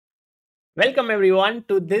Welcome everyone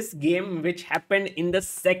to this game which happened in the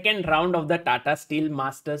second round of the Tata Steel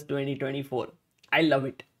Masters 2024. I love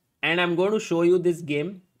it. And I'm going to show you this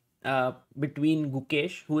game between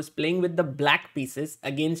Gukesh, who is playing with the black pieces,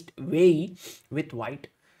 against Wei Yi with white.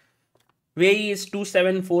 Wei Yi is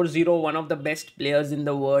 2740, one of the best players in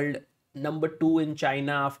the world, number 2 in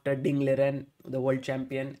China after Ding Liren, the world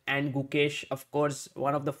champion, and Gukesh, of course,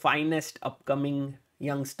 one of the finest upcoming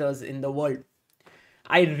youngsters in the world.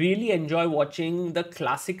 I really enjoy watching the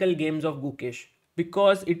classical games of Gukesh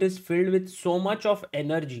because it is filled with so much of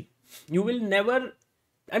energy. You will never,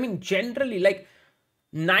 generally, like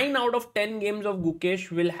 9 out of 10 games of Gukesh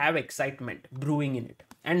will have excitement brewing in it.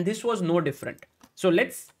 And this was no different. So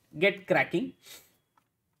let's get cracking.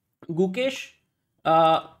 Gukesh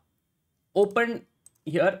uh, opened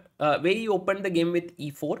here, where he opened the game with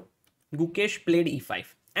e4. Gukesh played e5.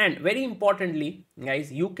 And very importantly,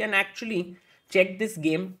 guys, you can actually check this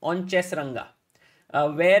game on Chessranga,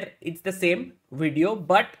 where it's the same video,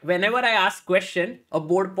 but whenever I ask question, a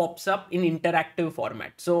board pops up in interactive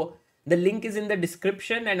format. So the link is in the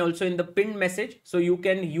description and also in the pinned message. So you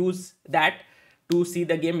can use that to see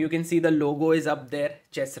the game. You can see the logo is up there,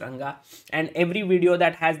 Chessranga, and every video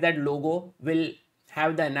that has that logo will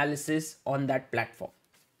have the analysis on that platform.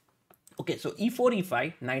 Okay, so e4,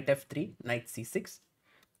 e5, knight f3, knight c6,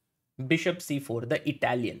 bishop c4, the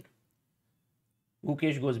Italian.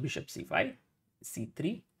 Gukesh goes bishop c5,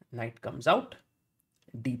 c3, knight comes out,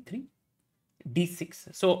 d3,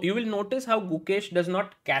 d6. So you will notice how Gukesh does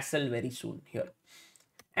not castle very soon here.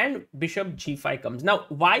 And bishop g5 comes. Now,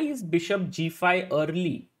 why is bishop g5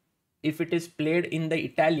 early? If it is played in the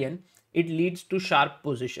Italian, it leads to sharp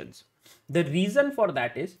positions. The reason for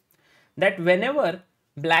that is that whenever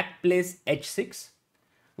black plays h6,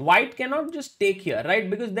 white cannot just take here, right?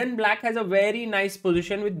 Because then black has a very nice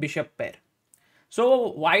position with bishop pair. So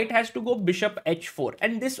white has to go bishop h4,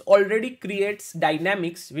 and this already creates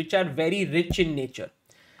dynamics which are very rich in nature,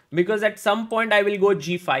 because at some point I will go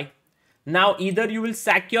g5. Now either you will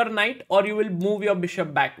sack your knight or you will move your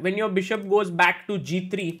bishop back. When your bishop goes back to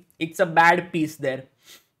g3, it's a bad piece there.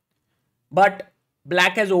 But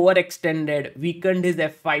black has overextended, weakened his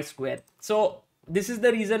f5 square. So this is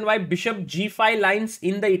the reason why bishop g5 lines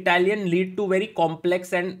in the Italian lead to very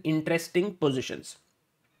complex and interesting positions.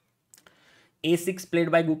 a6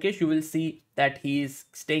 played by Gukesh, you will see that he is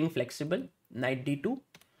staying flexible. Knight d2,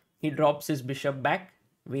 he drops his bishop back,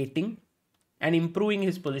 waiting and improving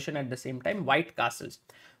his position at the same time. White castles.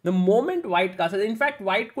 The moment white castles, in fact,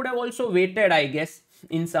 white could have also waited, I guess,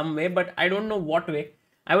 in some way, but I don't know what way.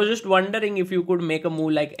 I was just wondering if you could make a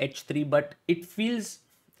move like h3, but it feels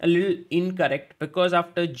a little incorrect because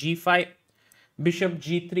after g5, bishop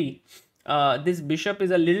g3, this bishop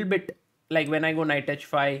is a little bit like when I go knight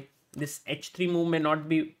h5, this h3 move may not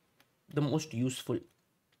be the most useful.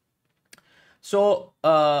 So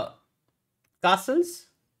castles,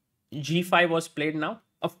 g5 was played now.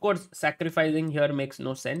 Of course, sacrificing here makes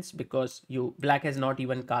no sense because black has not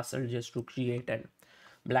even castled just to create, and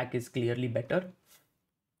black is clearly better.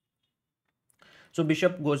 So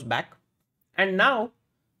bishop goes back, and now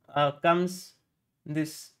comes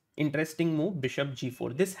this interesting move, bishop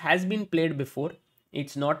g4. This has been played before,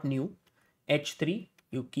 it's not new. h3,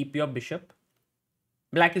 you keep your bishop.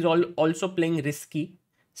 Black is also playing risky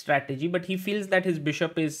strategy, but he feels that his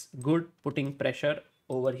bishop is good, putting pressure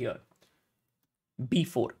over here.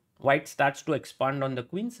 b4, white starts to expand on the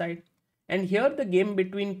queen side. And here the game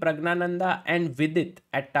between Pragnananda and Vidit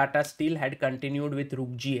at Tata Steel had continued with rook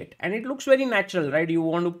g8. And it looks very natural, right? You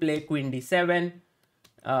want to play queen d7.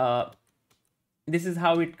 This is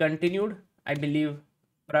how it continued. I believe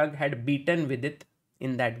Prag had beaten Vidit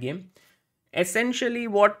in that game. Essentially,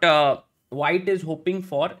 what white is hoping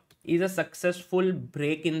for is a successful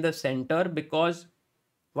break in the center, because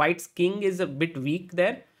white's king is a bit weak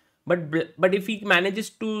there. But if he manages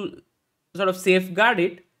to sort of safeguard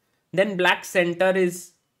it, then black center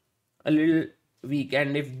is a little weak.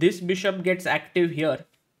 And if this bishop gets active here,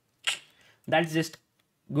 that's just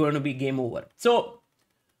going to be game over. So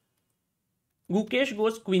Gukesh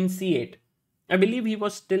goes queen c8. I believe he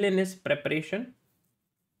was still in his preparation.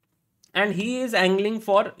 And he is angling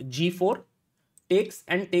for g4, takes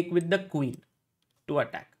and take with the queen to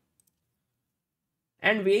attack.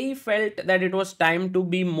 And Wei Yi felt that it was time to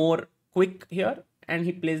be more quick here, and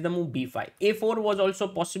he plays the move b5. a4 was also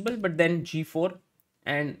possible, but then g4,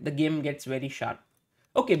 and the game gets very sharp.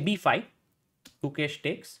 Okay, b5, Gukesh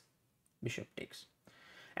takes, bishop takes.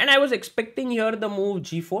 And I was expecting here the move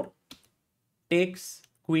g4, takes,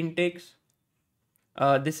 queen takes.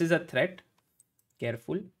 This is a threat.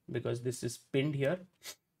 Careful, because this is pinned here.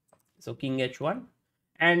 So king h1.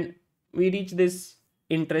 And we reach this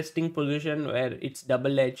interesting position where it's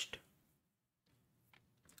double-edged.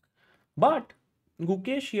 But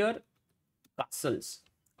Gukesh here castles.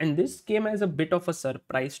 And this came as a bit of a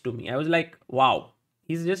surprise to me. I was like, wow,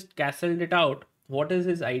 he's just castled it out. What is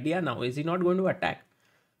his idea now? Is he not going to attack?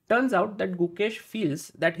 Turns out that Gukesh feels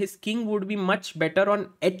that his king would be much better on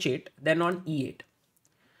h8 than on e8.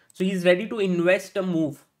 So he's ready to invest a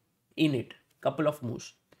move in it. Couple of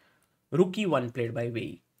moves. Rook e1 played by Wei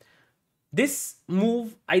Yi. This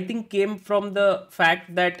move, I think, came from the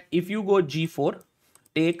fact that if you go g4,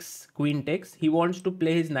 takes, queen takes, he wants to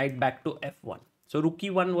play his knight back to f1. So rook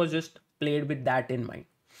e1 was just played with that in mind.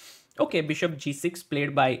 Okay, bishop g6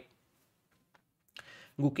 played by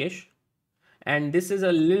Gukesh. And this is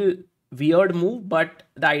a little weird move, but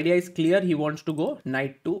the idea is clear. He wants to go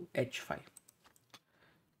knight to h5.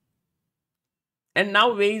 And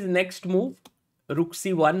now Wei Yi's next move, Rook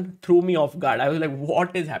c1, threw me off guard. I was like,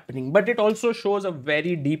 what is happening? But it also shows a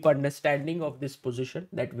very deep understanding of this position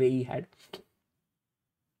that Wei Yi had.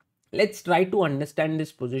 Let's try to understand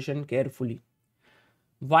this position carefully.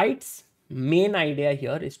 White's main idea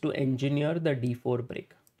here is to engineer the d4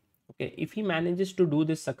 break. Okay, if he manages to do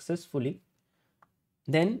this successfully,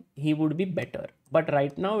 then he would be better. But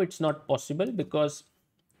right now it's not possible because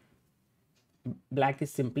black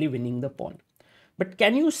is simply winning the pawn. But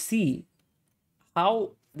can you see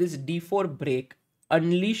how this d4 break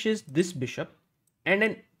unleashes this bishop, and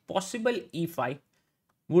an possible e5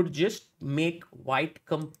 would just make white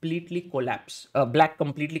completely collapse, black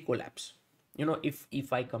completely collapse, you know, if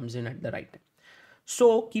e5 comes in at the right time.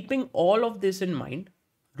 So keeping all of this in mind,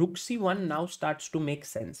 rook c1 now starts to make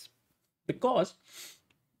sense, because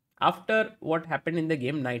after what happened in the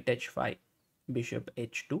game, knight h5, bishop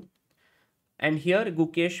h2, and here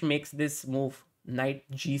Gukesh makes this move, knight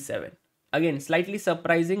g7. Again, slightly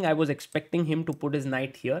surprising. I was expecting him to put his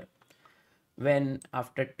knight here, when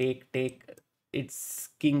after take, it's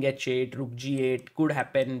king h8, rook g8, could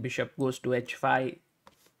happen, bishop goes to h5.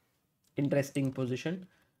 Interesting position.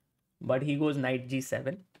 But he goes knight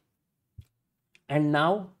g7. And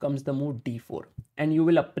now comes the move d4. And you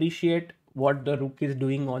will appreciate what the rook is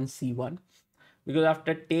doing on c1. Because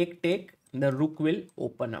after take, the rook will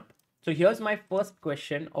open up. So here's my first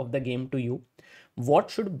question of the game to you. What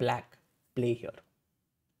should black play here?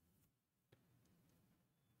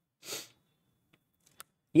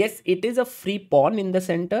 Yes, it is a free pawn in the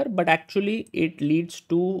center, but actually it leads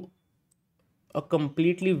to a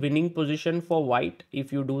completely winning position for white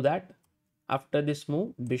if you do that. After this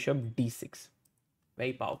move, bishop d6.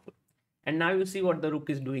 Very powerful. And now you see what the rook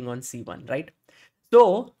is doing on c1, right?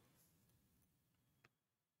 So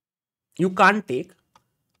you can't take.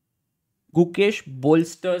 Gukesh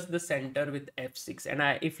bolsters the center with f6.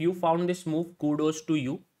 And if you found this move, kudos to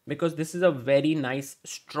you, because this is a very nice,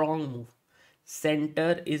 strong move.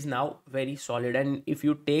 Center is now very solid. And if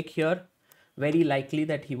you take here, very likely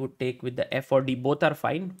that he would take with the f or d. Both are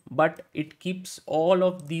fine, but it keeps all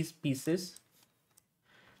of these pieces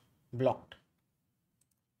blocked.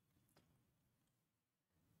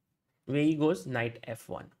 Wei Yi goes knight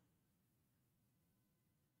f1.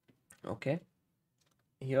 Okay.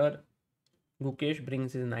 Here, Gukesh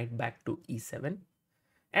brings his knight back to e7.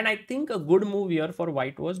 And I think a good move here for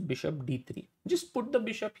white was bishop d3. Just put the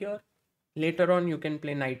bishop here. Later on, you can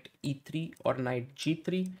play knight e3 or knight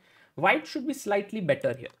g3. White should be slightly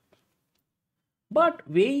better here. But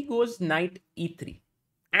Wei Yi goes knight e3.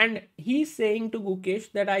 And he's saying to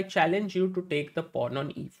Gukesh that I challenge you to take the pawn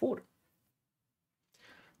on e4.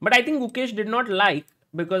 But I think Gukesh did not like,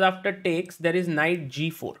 because after takes, there is knight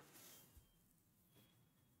g4.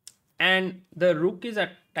 And the rook is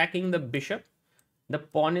attacking the bishop. The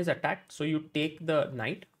pawn is attacked. So you take the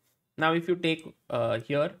knight. Now if you take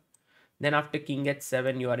here, then after king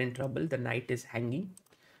h7, you are in trouble. The knight is hanging.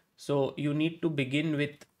 So you need to begin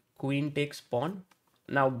with queen takes pawn.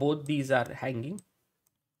 Now both these are hanging.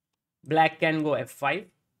 Black can go f5.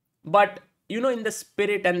 But you know, in the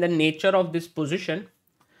spirit and the nature of this position,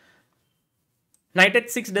 knight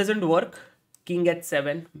h6 doesn't work. King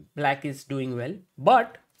h7, black is doing well.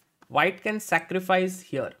 But white can sacrifice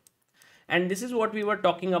here. And this is what we were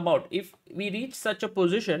talking about. If we reach such a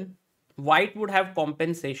position, white would have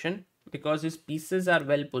compensation because his pieces are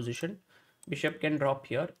well positioned. Bishop can drop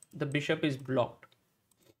here. The bishop is blocked.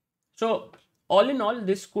 So all in all,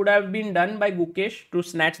 this could have been done by Gukesh to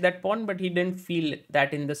snatch that pawn, but he didn't feel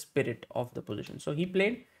that in the spirit of the position. So he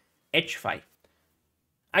played h5.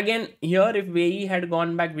 Again, here if Wei Yi had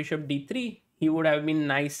gone back bishop d3, he would have been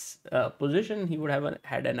nice position. He would have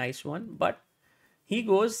had a nice one, but he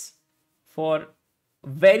goes for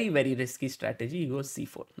very, very risky strategy. He goes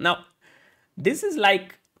c4. Now, this is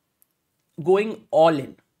like going all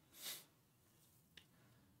in.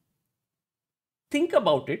 Think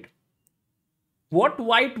about it. What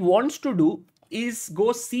white wants to do is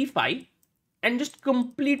go c5 and just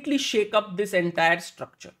completely shake up this entire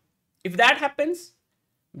structure. If that happens,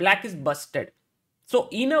 black is busted. So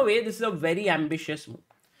in a way, this is a very ambitious move.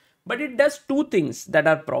 But it does two things that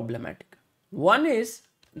are problematic. One is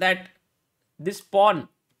that this pawn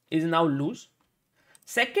is now loose.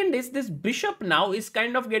 Second is this bishop now is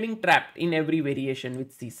kind of getting trapped in every variation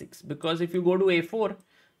with c6, because if you go to a4,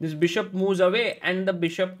 this bishop moves away and the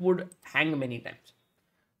bishop would hang many times.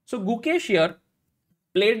 So Gukesh here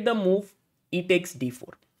played the move e takes d4.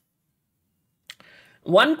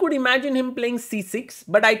 One could imagine him playing c6,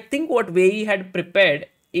 but I think what Wei Yi had prepared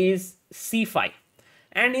is c5.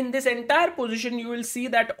 And in this entire position, you will see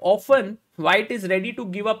that often white is ready to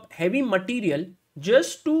give up heavy material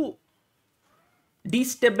just to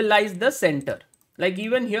destabilize the center. Like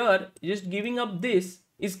even here, just giving up this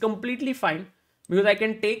is completely fine, because I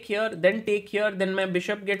can take here, then my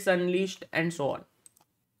bishop gets unleashed and so on.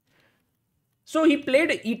 So he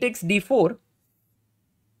played e takes d4.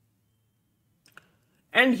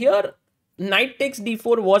 And here knight takes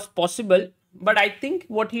d4 was possible, but I think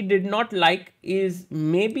what he did not like is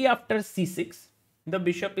maybe after c6, the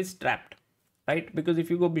bishop is trapped, right? Because if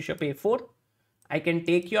you go bishop a4, I can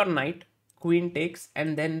take your knight, queen takes,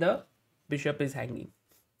 and then the bishop is hanging.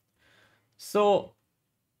 So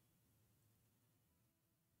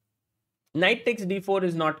knight takes d4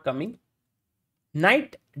 is not coming.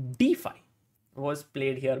 Knight d5 was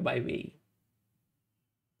played here by Wei Yi.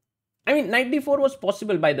 I mean, knight d4 was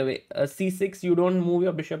possible, by the way. c6, you don't move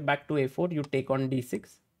your bishop back to a4, you take on d6.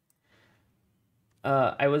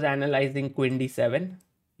 I was analyzing queen d7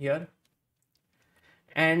 here.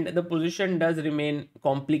 And the position does remain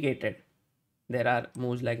complicated. There are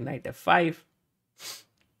moves like knight f5,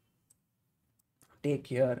 take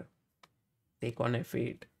here, take on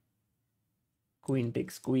f8, queen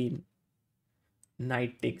takes queen,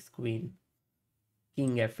 knight takes queen,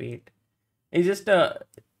 king f8. It's just a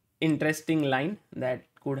interesting line that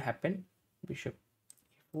could happen. Bishop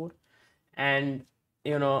e4, and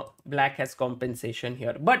you know, black has compensation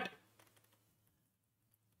here. But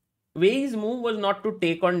Wei Yi's move was not to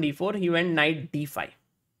take on d4, he went knight d5.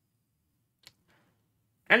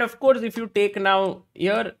 And of course, if you take now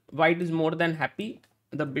here, white is more than happy.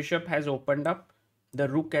 The bishop has opened up, the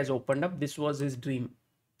rook has opened up. This was his dream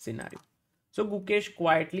scenario. So Gukesh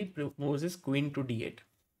quietly moves his queen to d8,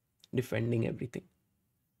 defending everything.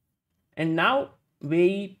 And now Wei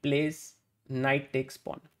Yi plays knight takes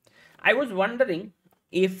pawn. I was wondering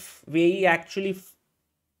if Wei Yi actually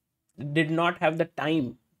did not have the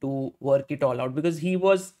time to work it all out, because he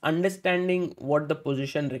was understanding what the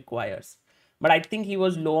position requires. But I think he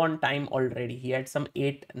was low on time already. He had some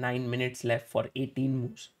 8-9 minutes left for 18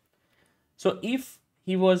 moves. So if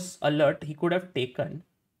he was alert, he could have taken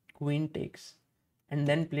queen takes and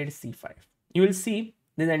then played c5. You will see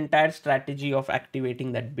this entire strategy of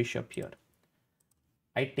activating that bishop here.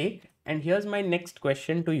 I take, and here's my next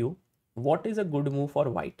question to you. What is a good move for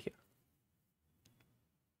white here?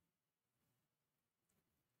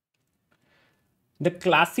 The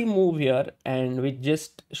classy move here, and which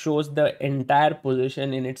just shows the entire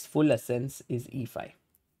position in its full essence, is e5.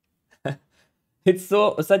 It's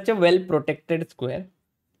such a well protected square.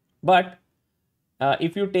 But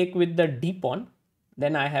if you take with the d pawn,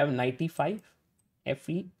 then I have knight e5,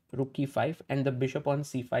 fe, rook e5, and the bishop on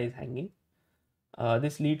c5 is hanging.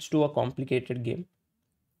 This leads to a complicated game.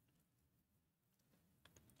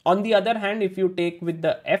 On the other hand, if you take with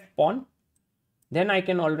the f pawn, then I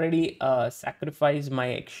can already sacrifice my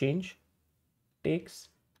exchange. Takes,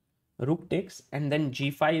 rook takes, and then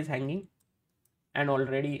g5 is hanging, and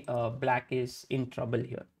already black is in trouble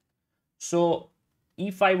here. So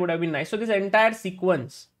e5 would have been nice. So this entire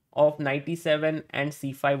sequence of knight e7 and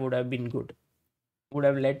c5 would have been good, would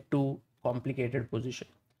have led to complicated position.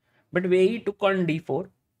 But Wei Yi took on d4,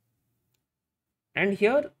 and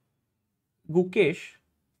here Gukesh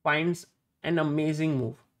finds an amazing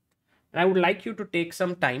move. And I would like you to take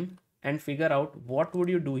some time and figure out what would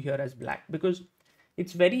you do here as black, because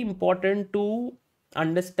it's very important to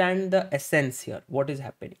understand the essence here, what is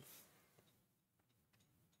happening.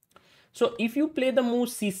 So if you play the move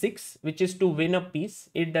c6, which is to win a piece,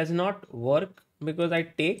 it does not work because I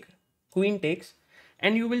take, queen takes,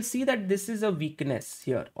 and you will see that this is a weakness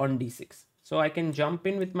here on d6. So I can jump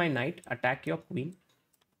in with my knight, attack your queen,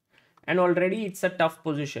 and already it's a tough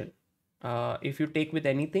position. If you take with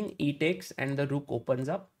anything, e takes and the rook opens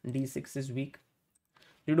up, d6 is weak.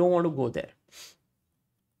 You don't want to go there.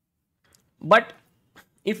 But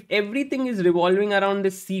if everything is revolving around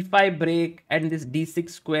this c5 break and this d6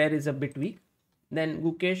 square is a bit weak, then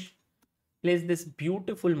Gukesh plays this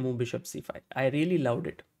beautiful move, bishop c5. I really loved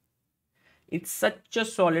it. It's such a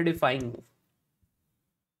solidifying move.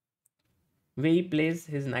 Wei plays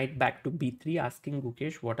his knight back to b3, asking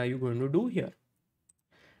Gukesh, what are you going to do here?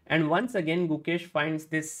 And once again, Gukesh finds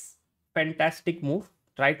this fantastic move.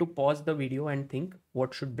 Try to pause the video and think,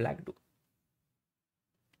 what should black do?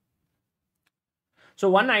 So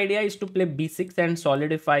one idea is to play b6 and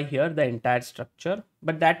solidify here the entire structure.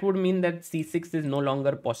 But that would mean that c6 is no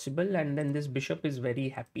longer possible. And then this bishop is very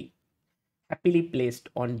happily placed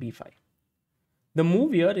on b5. The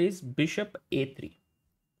move here is bishop a3.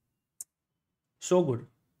 So good.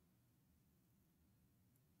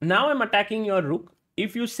 Now I'm attacking your rook.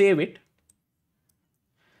 If you save it,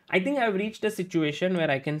 I think I've reached a situation where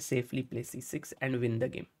I can safely play c6 and win the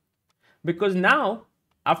game. Because now,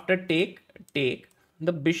 after take,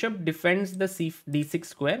 the bishop defends the d6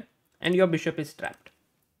 square and your bishop is trapped.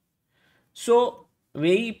 So,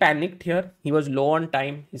 Wei panicked here. He was low on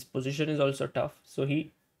time. His position is also tough. So,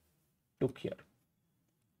 he took here.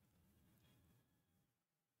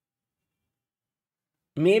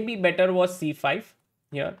 Maybe better was c5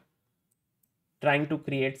 here, trying to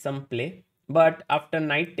create some play. But after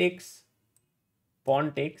knight takes,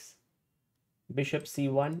 pawn takes, bishop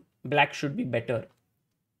c1, black should be better.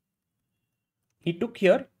 He took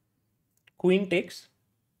here, queen takes.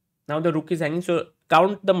 Now the rook is hanging. So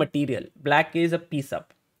count the material. Black is a piece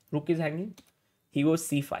up. Rook is hanging. He goes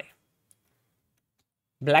c5.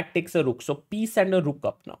 Black takes a rook. So piece and a rook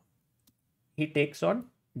up now. He takes on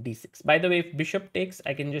d6. By the way, if bishop takes,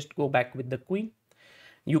 I can just go back with the queen.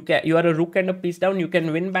 You are a rook and a piece down. You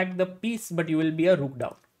can win back the piece, but you will be a rook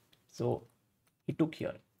down. So he took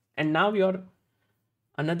here. And now your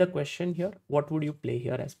another question here. What would you play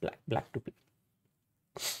here as black to play?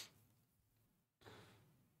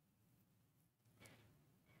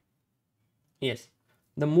 Yes,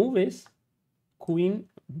 the move is queen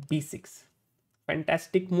b6.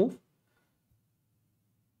 Fantastic move.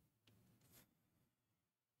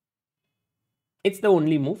 It's the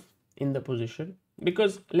only move in the position,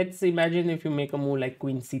 because let's imagine if you make a move like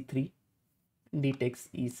queen c3, d takes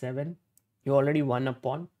e7, you already won a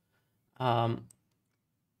pawn. I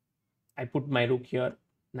put my rook here,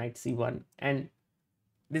 knight c1, and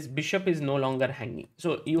this bishop is no longer hanging.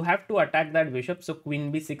 So you have to attack that bishop. So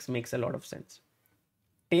queen b6 makes a lot of sense.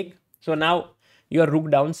 Take. So now your rook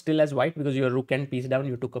down still as white, because your rook and piece down,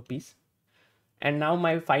 you took a piece. And now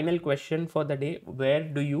my final question for the day, where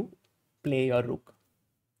do you play your rook?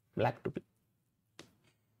 Black to play.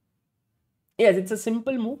 Yes, it's a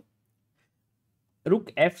simple move.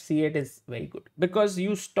 Rook f c8 is very good, because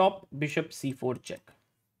you stop bishop c4 check.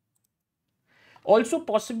 Also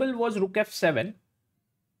possible was rook f7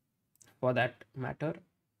 for that matter,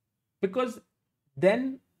 because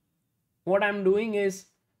then what I'm doing is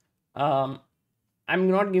I'm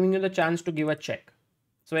not giving you the chance to give a check.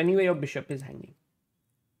 So anyway, your bishop is hanging.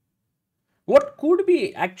 What could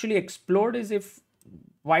be actually explored is if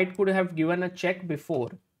white could have given a check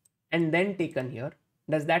before and then taken here.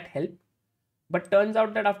 Does that help? But turns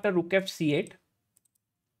out that after rook f c8,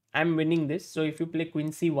 I'm winning this. So if you play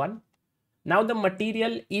queen c1, now the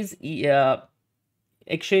material is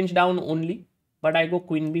exchange down only, but I go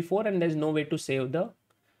queen b4 and there's no way to save the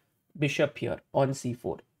bishop here on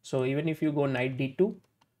c4. So even if you go knight d2,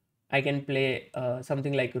 I can play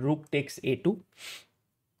something like rook takes a2.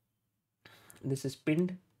 This is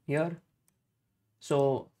pinned here.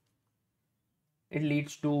 So it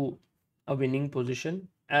leads to a winning position.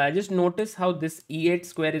 Just notice how this e8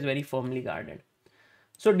 square is very firmly guarded.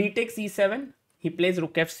 So d takes e7. He plays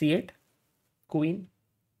rook f c8. Queen.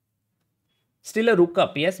 Still a rook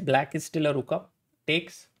up. Yes, black is still a rook up.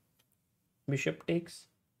 Takes. Bishop takes.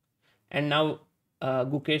 And now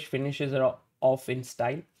Gukesh finishes off in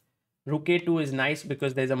style. Rook a2 is nice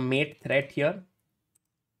because there's a mate threat here.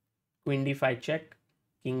 Queen d5 check.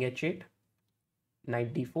 King h8.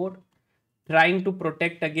 Knight d4. Trying to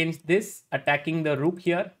protect against this. Attacking the rook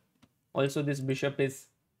here. Also this bishop is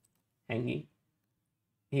hanging.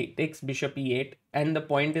 He takes bishop e8, and the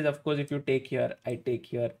point is, of course, if you take here, I take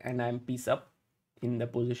here, and I'm piece up in the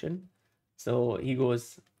position. So he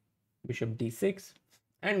goes bishop d6,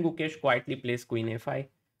 and Gukesh quietly plays queen a5,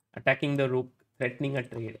 attacking the rook, threatening a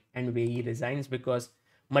trade, and Wei Yi resigns because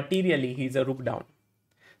materially he's a rook down.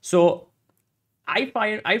 So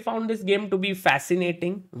I found this game to be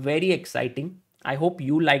fascinating, very exciting. I hope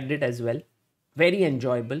you liked it as well. Very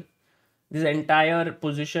enjoyable. This entire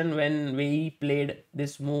position when Wei Yi played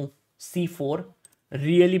this move c4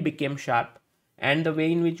 really became sharp, And the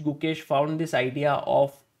way in which Gukesh found this idea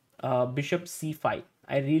of bishop c5,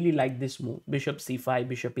 I really like this move. Bishop c5,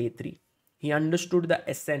 bishop a3. He understood the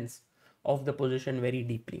essence of the position very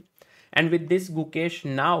deeply. And with this, Gukesh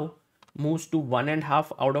now moves to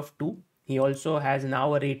 1.5 out of 2. He also has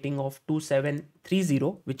now a rating of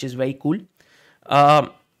 2730, which is very cool.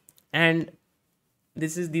 And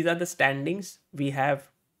these are the standings. We have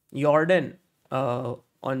Jordan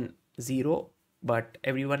on 0, but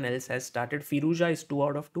everyone else has started. Firuja is 2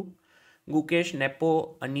 out of 2. Gukesh,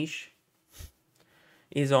 Nepo, Anish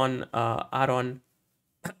is on are on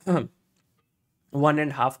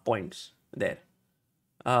 1.5 points there.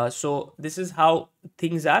 So this is how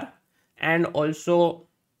things are. And also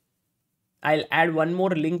I'll add one more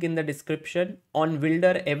link in the description. On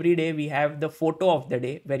Wilder, every day we have the photo of the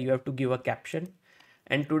day where you have to give a caption.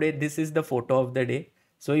 And today this is the photo of the day.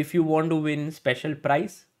 So if you want to win special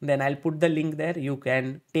prize, then I'll put the link there. You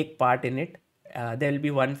can take part in it. There will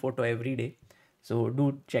be one photo every day. So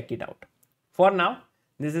do check it out. For now,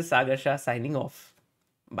 this is Sagar Shah signing off.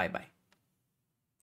 Bye bye.